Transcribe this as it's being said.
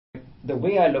the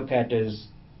way I look at it is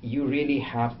you really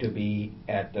have to be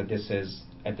at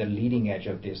the leading edge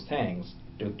of these things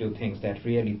to do things that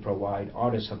really provide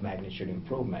orders of magnitude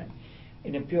improvement.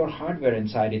 In a pure hardware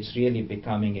inside, it's really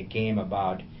becoming a game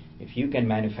about if you can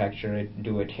manufacture it,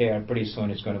 do it here, pretty soon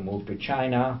it's going to move to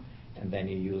China, and then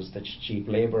you use the cheap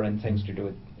labor and things to do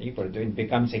it cheaper. It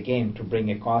becomes a game to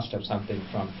bring a cost of something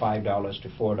from $5 to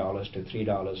 $4 to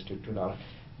 $3 to $2.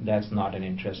 That's not an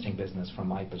interesting business from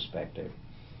my perspective.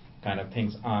 Kind of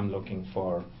things I'm looking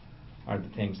for are the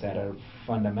things that are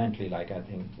fundamentally, like I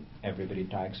think everybody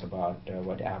talks about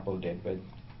what Apple did with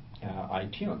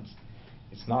iTunes.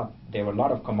 It's not, there were a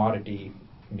lot of commodity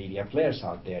media players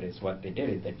out there. It's what they did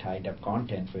is they tied up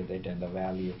content with it and the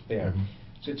value there. Mm-hmm.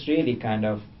 So it's really kind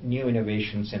of new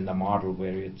innovations in the model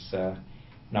where it's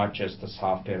not just the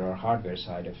software or hardware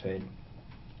side of it.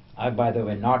 I've, by the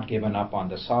way, not given up on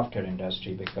the software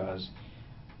industry because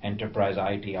enterprise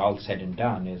IT, all said and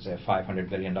done, is a $500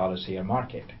 billion a year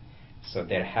market. So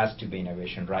there has to be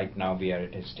innovation. Right now we are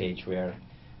at a stage where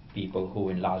people who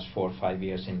in last 4 or 5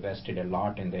 years invested a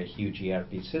lot in their huge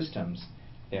ERP systems,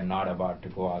 they're not about to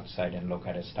go outside and look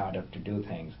at a startup to do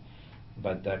things.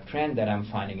 But the trend that I'm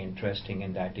finding interesting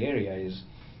in that area is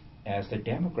as the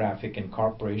demographic in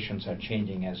corporations are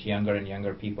changing, as younger and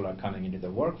younger people are coming into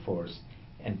the workforce,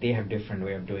 and they have different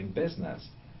way of doing business.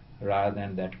 Rather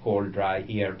than that cold, dry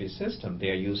ERP system, they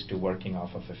are used to working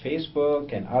off of a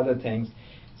Facebook and other things.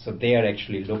 So they are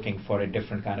actually looking for a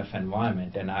different kind of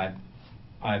environment. And I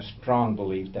have strong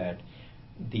belief that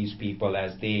these people,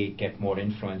 as they get more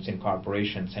influence in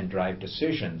corporations and drive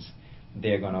decisions,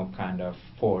 they're going to kind of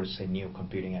force a new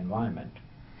computing environment.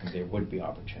 And there would be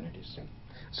opportunities.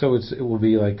 So it will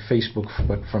be like Facebook,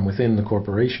 but from within the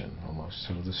corporation almost.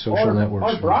 So the social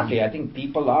networks. Or broadly, I think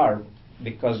people are,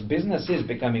 because business is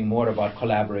becoming more about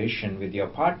collaboration with your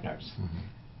partners. Mm-hmm.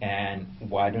 And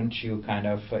why don't you kind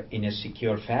of, in a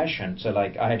secure fashion, so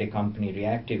like I had a company,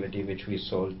 Reactivity, which we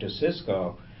sold to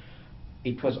Cisco.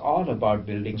 It was all about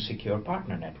building secure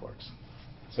partner networks.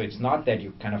 So it's not that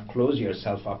you kind of close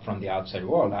yourself up from the outside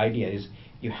world. The idea is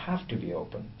you have to be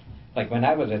open. Like when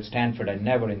I was at Stanford, I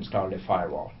never installed a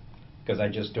firewall because I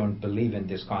just don't believe in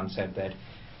this concept that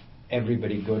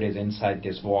everybody good is inside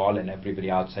this wall and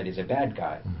everybody outside is a bad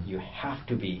guy. Mm-hmm. You have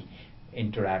to be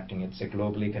interacting. It's a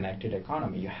globally connected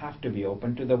economy. You have to be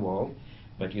open to the world,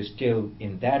 but you're still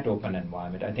in that open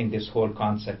environment. I think this whole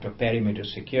concept of perimeter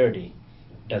security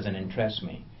doesn't interest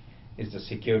me. Is the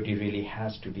security really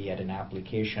has to be at an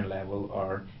application level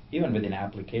or even with an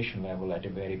application level at a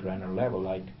very granular level,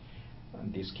 like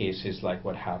these cases like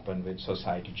what happened with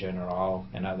Societe Generale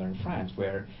and other in France,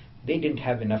 where they didn't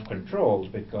have enough controls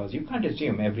because you can't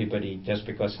assume everybody, just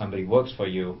because somebody works for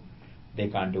you, they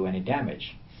can't do any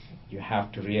damage. You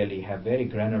have to really have very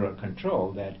granular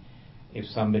control that if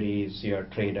somebody is your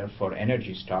trader for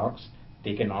energy stocks,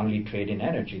 they can only trade in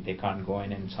energy. They can't go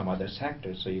in some other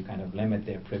sector, so you kind of limit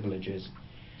their privileges.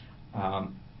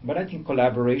 But I think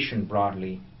collaboration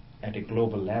broadly at a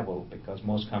global level, because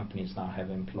most companies now have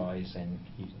employees in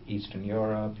Eastern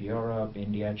Europe,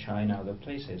 India, China, other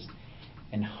places.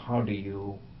 And how do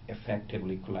you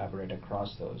effectively collaborate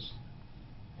across those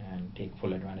and take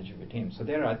full advantage of a team? So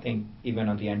there, I think, even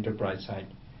on the enterprise side,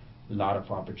 a lot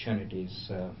of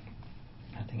opportunities.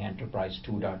 I think Enterprise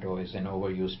 2.0 is an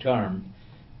overused term,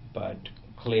 but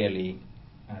clearly,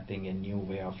 I think a new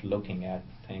way of looking at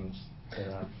things.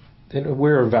 And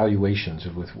where are valuations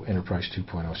with Enterprise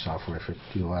 2.0 software, if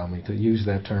you allow me to use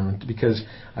that term? Because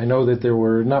I know that there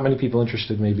were not many people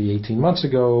interested maybe 18 months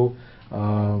ago,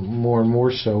 more and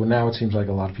more so. Now it seems like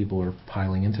a lot of people are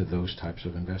piling into those types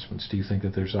of investments. Do you think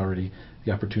that there's already,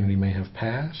 the opportunity may have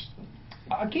passed?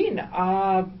 Again,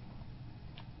 I'm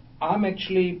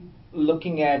actually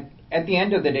looking at the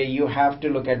end of the day, you have to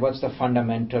look at what's the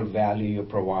fundamental value you're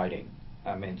providing.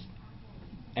 I mean,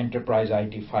 enterprise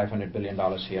IT, $500 billion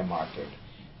a year market.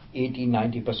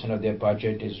 80-90% of their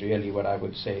budget is really what I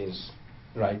would say is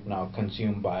right now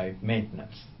consumed by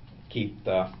maintenance, keep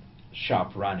the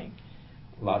shop running.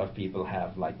 A lot of people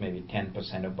have like maybe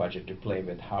 10% of budget to play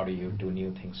with. How do you do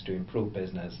new things to improve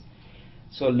business?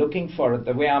 So looking for,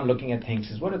 the way I'm looking at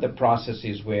things is what are the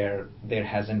processes where there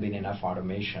hasn't been enough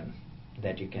automation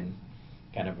that you can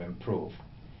kind of improve.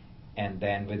 And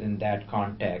then within that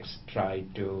context, try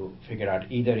to figure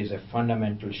out either is a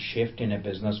fundamental shift in a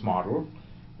business model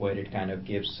where it kind of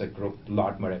gives a group a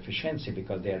lot more efficiency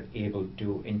because they're able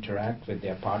to interact with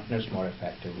their partners more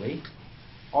effectively,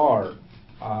 or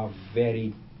a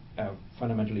very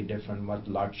fundamentally different, but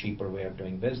lot cheaper way of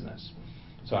doing business.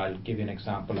 So I'll give you an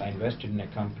example. I invested in a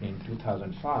company in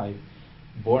 2005,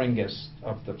 boringest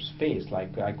of the space.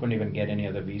 Like I couldn't even get any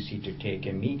other VC to take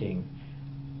a meeting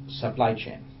supply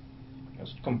chain. It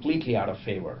was completely out of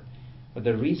favor. But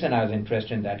the reason I was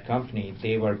interested in that company,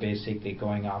 they were basically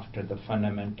going after the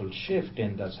fundamental shift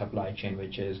in the supply chain,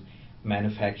 which is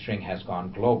manufacturing has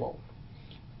gone global.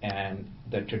 And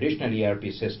the traditional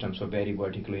ERP systems were very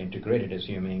vertically integrated,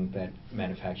 assuming that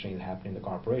manufacturing is happening in the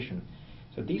corporation.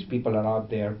 So these people are out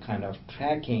there kind of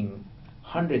tracking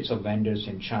hundreds of vendors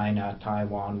in China,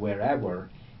 Taiwan, wherever,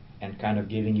 and kind of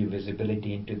giving you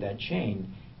visibility into that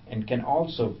chain, and can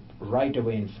also right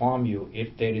away inform you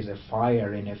if there is a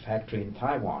fire in a factory in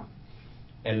Taiwan,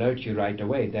 alert you right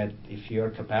away that if your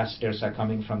capacitors are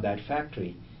coming from that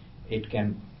factory, it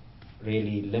can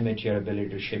really limit your ability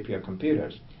to ship your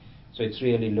computers. So it's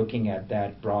really looking at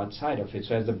that broad side of it.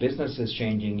 So as the business is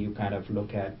changing, you kind of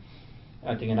look at,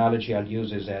 I think analogy I'll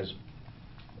use is as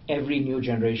every new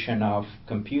generation of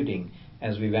computing,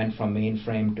 as we went from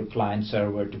mainframe to client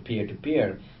server to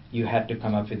peer-to-peer, you had to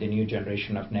come up with a new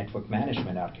generation of network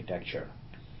management architecture.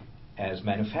 As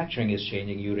manufacturing is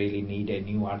changing, you really need a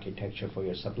new architecture for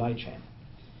your supply chain.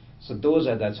 So those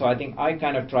are that. So I think I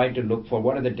kind of try to look for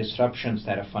what are the disruptions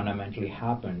that have fundamentally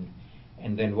happened,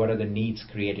 and then what are the needs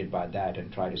created by that,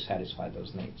 and try to satisfy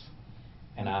those needs.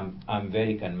 And I'm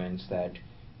very convinced that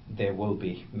there will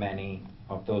be many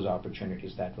of those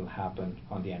opportunities that will happen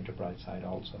on the enterprise side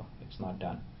also. It's not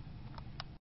done.